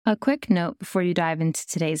A quick note before you dive into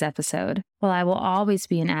today's episode. While I will always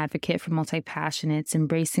be an advocate for multi-passionates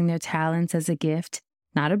embracing their talents as a gift,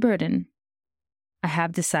 not a burden, I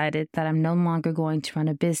have decided that I'm no longer going to run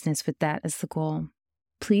a business with that as the goal.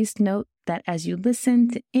 Please note that as you listen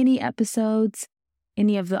to any episodes,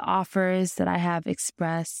 any of the offers that I have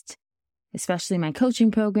expressed, especially my coaching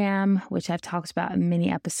program, which I've talked about in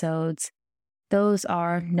many episodes, those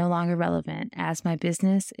are no longer relevant as my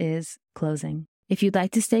business is closing. If you'd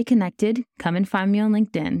like to stay connected, come and find me on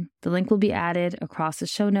LinkedIn. The link will be added across the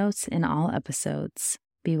show notes in all episodes.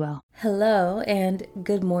 Be well. Hello and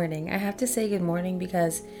good morning. I have to say good morning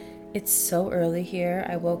because it's so early here.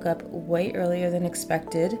 I woke up way earlier than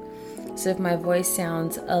expected. So if my voice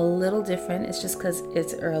sounds a little different, it's just because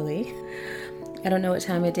it's early. I don't know what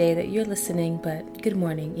time of day that you're listening, but good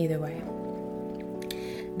morning either way.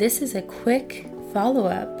 This is a quick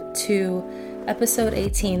follow-up to episode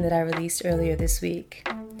 18 that I released earlier this week.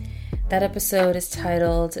 That episode is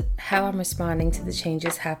titled How I'm Responding to the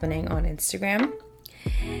Changes Happening on Instagram.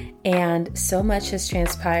 And so much has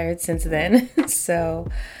transpired since then. So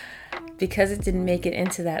because it didn't make it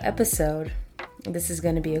into that episode, this is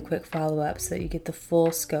going to be a quick follow-up so you get the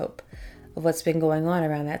full scope of what's been going on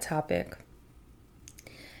around that topic.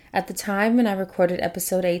 At the time when I recorded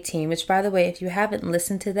episode 18, which by the way, if you haven't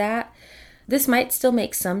listened to that, this might still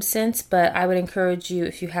make some sense, but I would encourage you,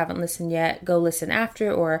 if you haven't listened yet, go listen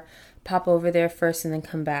after or pop over there first and then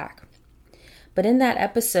come back. But in that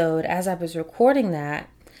episode, as I was recording that,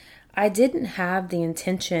 I didn't have the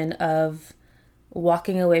intention of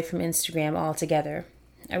walking away from Instagram altogether.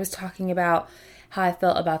 I was talking about how I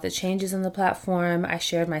felt about the changes on the platform. I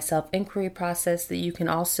shared my self-inquiry process that you can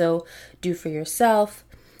also do for yourself.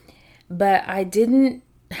 But I didn't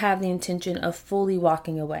have the intention of fully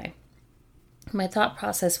walking away. My thought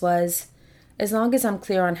process was, as long as I'm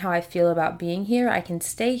clear on how I feel about being here, I can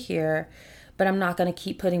stay here, but I'm not going to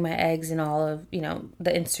keep putting my eggs in all of,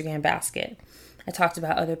 the Instagram basket. I talked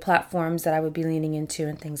about other platforms that I would be leaning into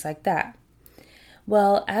and things like that.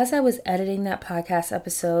 Well, as I was editing that podcast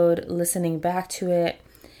episode, listening back to it,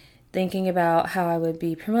 thinking about how I would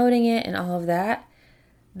be promoting it and all of that,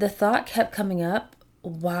 the thought kept coming up,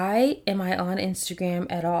 why am I on Instagram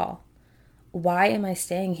at all? Why am I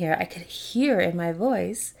staying here? I could hear in my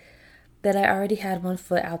voice that I already had one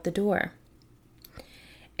foot out the door.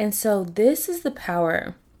 And so this is the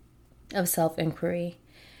power of self-inquiry.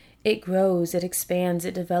 It grows, it expands,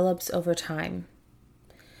 it develops over time.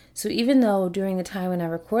 So even though during the time when I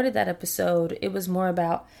recorded that episode, it was more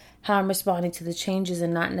about how I'm responding to the changes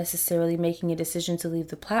and not necessarily making a decision to leave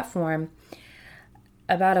the platform,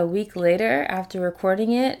 about a week later after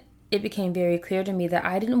recording it, it became very clear to me that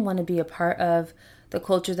I didn't want to be a part of the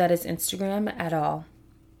culture that is Instagram at all.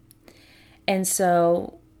 And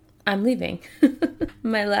so I'm leaving.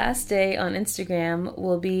 My last day on Instagram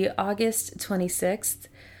will be August 26th,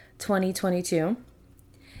 2022.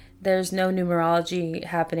 There's no numerology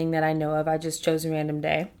happening that I know of. I just chose a random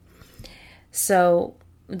day. So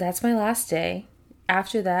that's my last day.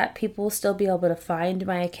 After that, people will still be able to find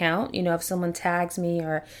my account. If someone tags me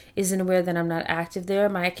or isn't aware that I'm not active there,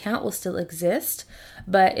 my account will still exist,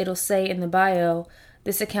 but it'll say in the bio,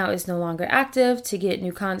 this account is no longer active. To get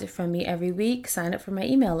new content from me every week, sign up for my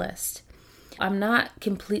email list. I'm not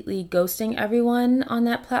completely ghosting everyone on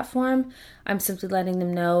that platform. I'm simply letting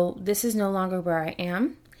them know this is no longer where I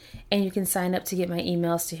am, and you can sign up to get my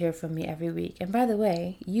emails to hear from me every week. And by the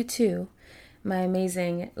way, you too, my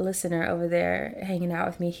amazing listener over there hanging out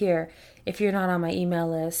with me here. If you're not on my email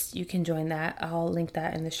list, you can join that. I'll link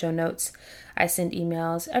that in the show notes. I send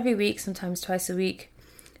emails every week, sometimes twice a week,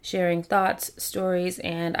 sharing thoughts, stories,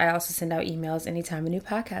 and I also send out emails anytime a new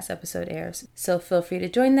podcast episode airs. So feel free to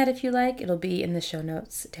join that if you like. It'll be in the show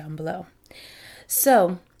notes down below.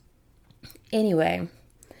 So anyway,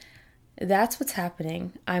 that's what's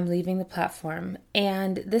happening. I'm leaving the platform.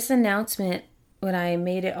 And this announcement, when I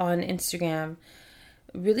made it on Instagram,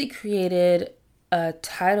 really created a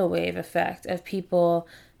tidal wave effect of people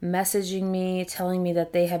messaging me, telling me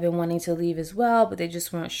that they have been wanting to leave as well, but they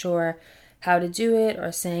just weren't sure how to do it,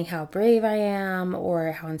 or saying how brave I am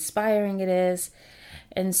or how inspiring it is.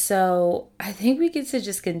 And so I think we get to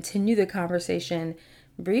just continue the conversation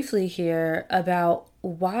briefly here about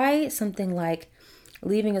why something like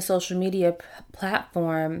leaving a social media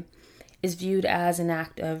platform is viewed as an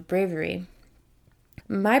act of bravery.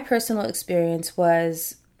 My personal experience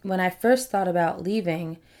was when I first thought about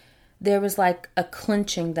leaving, there was like a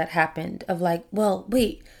clenching that happened of like, well,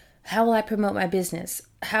 wait, how will I promote my business?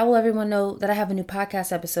 How will everyone know that I have a new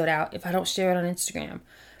podcast episode out if I don't share it on Instagram?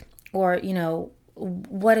 Or,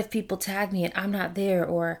 what if people tag me and I'm not there?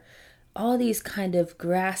 Or all these kind of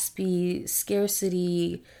graspy,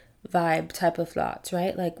 scarcity vibe type of thoughts,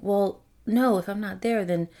 right? Like, well, no, if I'm not there,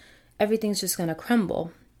 then everything's just going to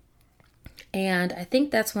crumble. And I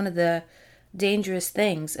think that's one of the dangerous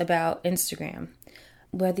things about Instagram.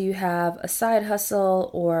 Whether you have a side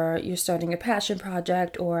hustle or you're starting a passion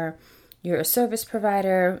project or you're a service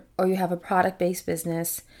provider or you have a product-based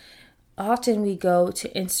business, often we go to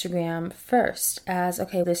Instagram first as,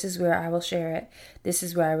 okay, this is where I will share it. This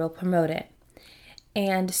is where I will promote it.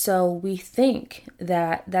 And so we think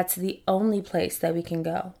that that's the only place that we can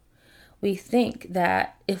go. We think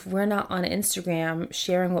that if we're not on Instagram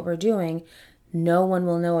sharing what we're doing, no one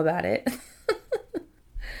will know about it.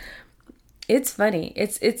 It's funny.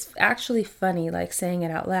 It's actually funny, like saying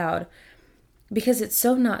it out loud, because it's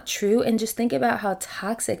so not true. And just think about how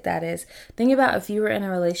toxic that is. Think about if you were in a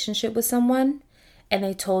relationship with someone and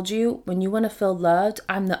they told you, when you want to feel loved,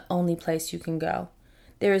 I'm the only place you can go.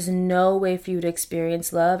 There is no way for you to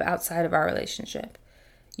experience love outside of our relationship.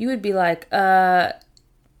 You would be like,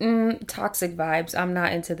 toxic vibes. I'm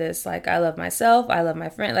not into this. Like, I love myself. I love my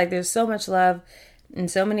friend. Like, there's so much love in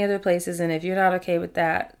so many other places. And if you're not okay with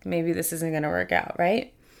that, maybe this isn't going to work out,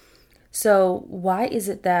 right? So why is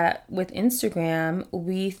it that with Instagram,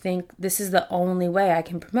 we think this is the only way I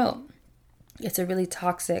can promote? It's a really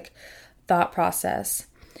toxic thought process.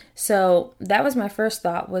 So that was my first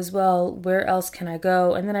thought was, well, where else can I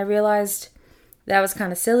go? And then I realized that was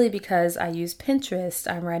kind of silly because I use Pinterest.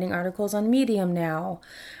 I'm writing articles on Medium now.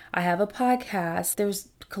 I have a podcast. There's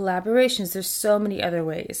collaborations. There's so many other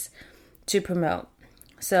ways to promote.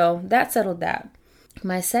 So that settled that.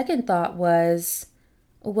 My second thought was,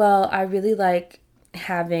 well, I really like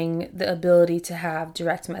having the ability to have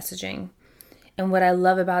direct messaging. And what I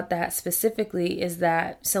love about that specifically is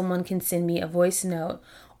that someone can send me a voice note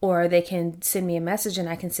or they can send me a message and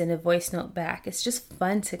I can send a voice note back. It's just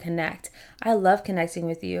fun to connect. I love connecting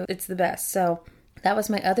with you. It's the best. So that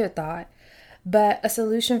was my other thought. But a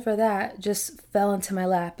solution for that just fell into my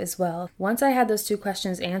lap as well. Once I had those two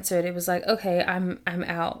questions answered, it was like, okay, I'm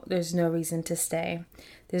out. There's no reason to stay.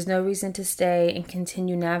 There's no reason to stay and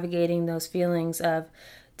continue navigating those feelings of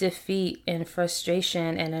defeat and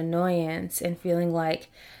frustration and annoyance and feeling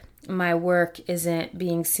like my work isn't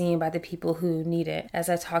being seen by the people who need it, as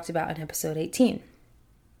I talked about in episode 18.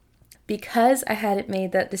 Because I hadn't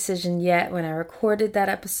made that decision yet when I recorded that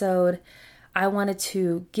episode, I wanted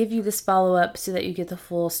to give you this follow-up so that you get the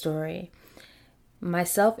full story. My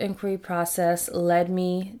self-inquiry process led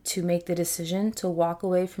me to make the decision to walk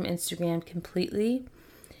away from Instagram completely.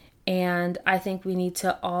 And I think we need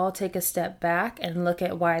to all take a step back and look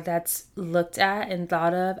at why that's looked at and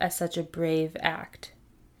thought of as such a brave act.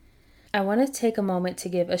 I want to take a moment to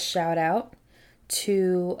give a shout out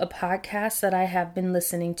to a podcast that I have been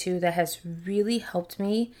listening to that has really helped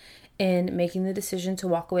me in making the decision to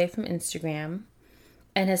walk away from Instagram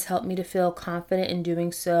and has helped me to feel confident in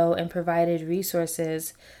doing so and provided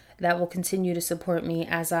resources that will continue to support me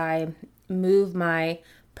as I move my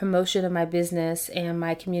promotion of my business and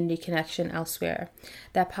my community connection elsewhere.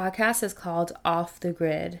 That podcast is called Off the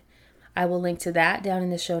Grid. I will link to that down in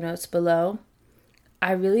the show notes below.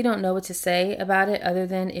 I really don't know what to say about it other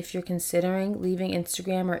than if you're considering leaving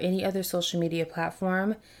Instagram or any other social media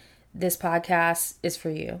platform, this podcast is for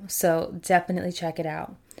you. So definitely check it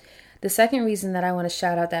out. The second reason that I want to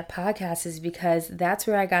shout out that podcast is because that's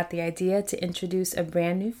where I got the idea to introduce a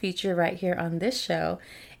brand new feature right here on this show,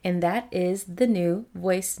 and that is the new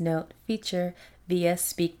voice note feature via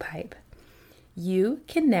SpeakPipe. You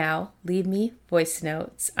can now leave me voice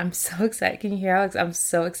notes. I'm so excited. Can you hear Alex? I'm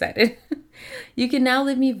so excited. You can now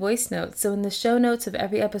leave me voice notes. So in the show notes of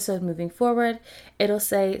every episode moving forward, it'll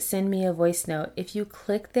say, send me a voice note. If you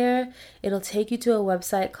click there, it'll take you to a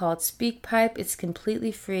website called SpeakPipe. It's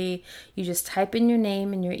completely free. You just type in your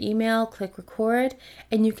name and your email, click record,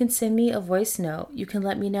 and you can send me a voice note. You can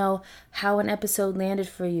let me know how an episode landed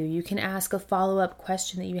for you. You can ask a follow-up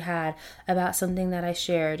question that you had about something that I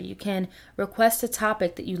shared. You can request a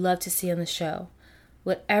topic that you'd love to see on the show.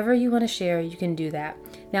 Whatever you want to share, you can do that.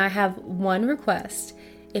 Now, I have one request.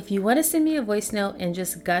 If you want to send me a voice note and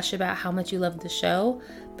just gush about how much you love the show,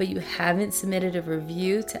 but you haven't submitted a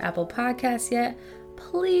review to Apple Podcasts yet,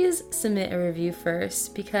 please submit a review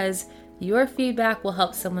first, because your feedback will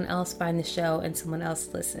help someone else find the show and someone else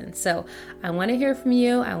listen. So I want to hear from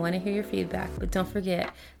you. I want to hear your feedback, but don't forget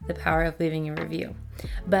the power of leaving a review.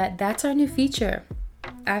 But that's our new feature.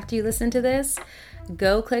 After you listen to this,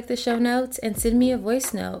 go click the show notes and send me a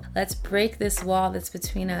voice note. Let's break this wall that's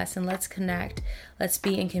between us and let's connect. Let's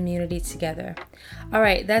be in community together. All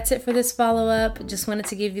right, that's it for this follow-up. Just wanted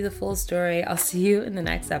to give you the full story. I'll see you in the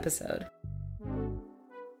next episode.